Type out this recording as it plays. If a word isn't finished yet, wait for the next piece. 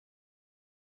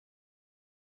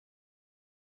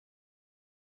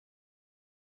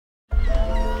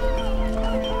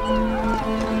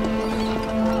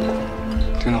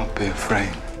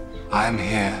afraid. I am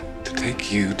here to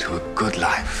take you to a good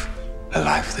life. A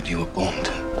life that you were born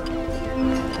to.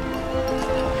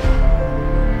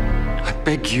 I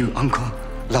beg you, Uncle,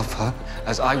 love her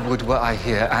as I would were I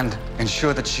here, and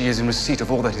ensure that she is in receipt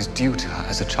of all that is due to her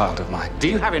as a child of mine. Do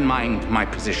you have in mind my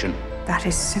position? That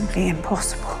is simply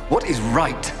impossible. What is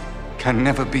right can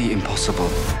never be impossible.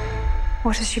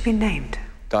 What has she been named?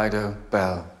 Dido,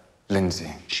 Belle,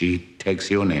 Lindsay. She takes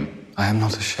your name. I am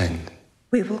not ashamed.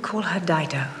 We will call her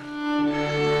Dido.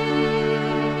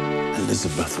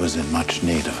 Elizabeth was in much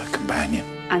need of a companion.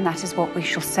 And that is what we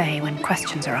shall say when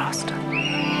questions are asked.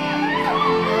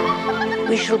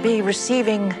 We shall be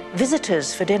receiving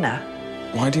visitors for dinner.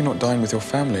 Why do you not dine with your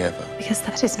family ever? Because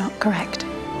that is not correct.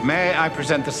 May I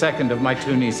present the second of my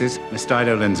two nieces, Miss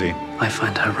Dido Lindsay? I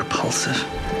find her repulsive.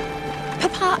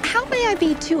 Papa, how may I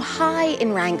be too high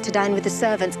in rank to dine with the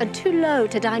servants and too low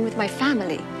to dine with my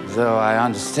family? Though I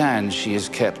understand she is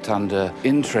kept under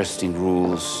interesting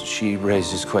rules, she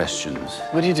raises questions.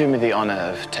 Would you do me the honor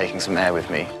of taking some air with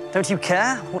me? Don't you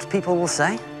care what people will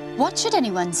say? What should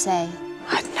anyone say?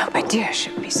 I had no idea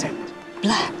she would be so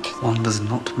black. One does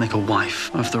not make a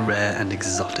wife of the rare and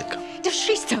exotic. Does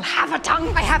she still have a tongue?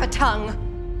 I have a tongue.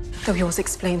 Though yours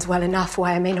explains well enough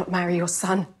why I may not marry your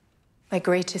son. My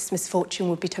greatest misfortune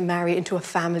would be to marry into a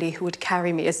family who would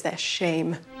carry me as their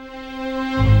shame.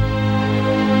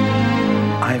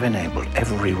 I've enabled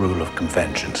every rule of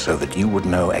convention so that you would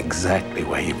know exactly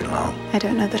where you belong. I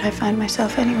don't know that I find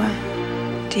myself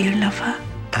anywhere. Do you love her?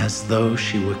 As though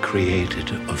she were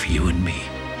created of you and me.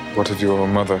 What of your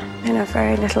mother? I know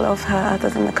very little of her other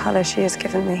than the color she has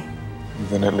given me.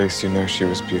 Then at least you know she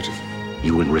was beautiful.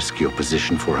 You would risk your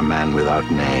position for a man without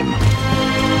name.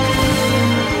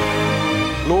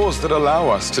 Laws that allow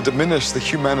us to diminish the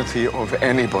humanity of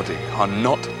anybody are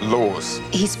not laws.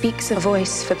 He speaks a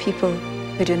voice for people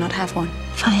who do not have one.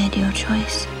 If I had your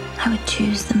choice, I would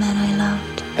choose the man I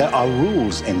loved. There are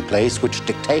rules in place which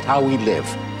dictate how we live.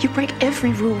 You break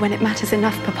every rule when it matters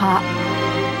enough, Papa.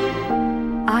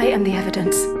 I am the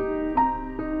evidence.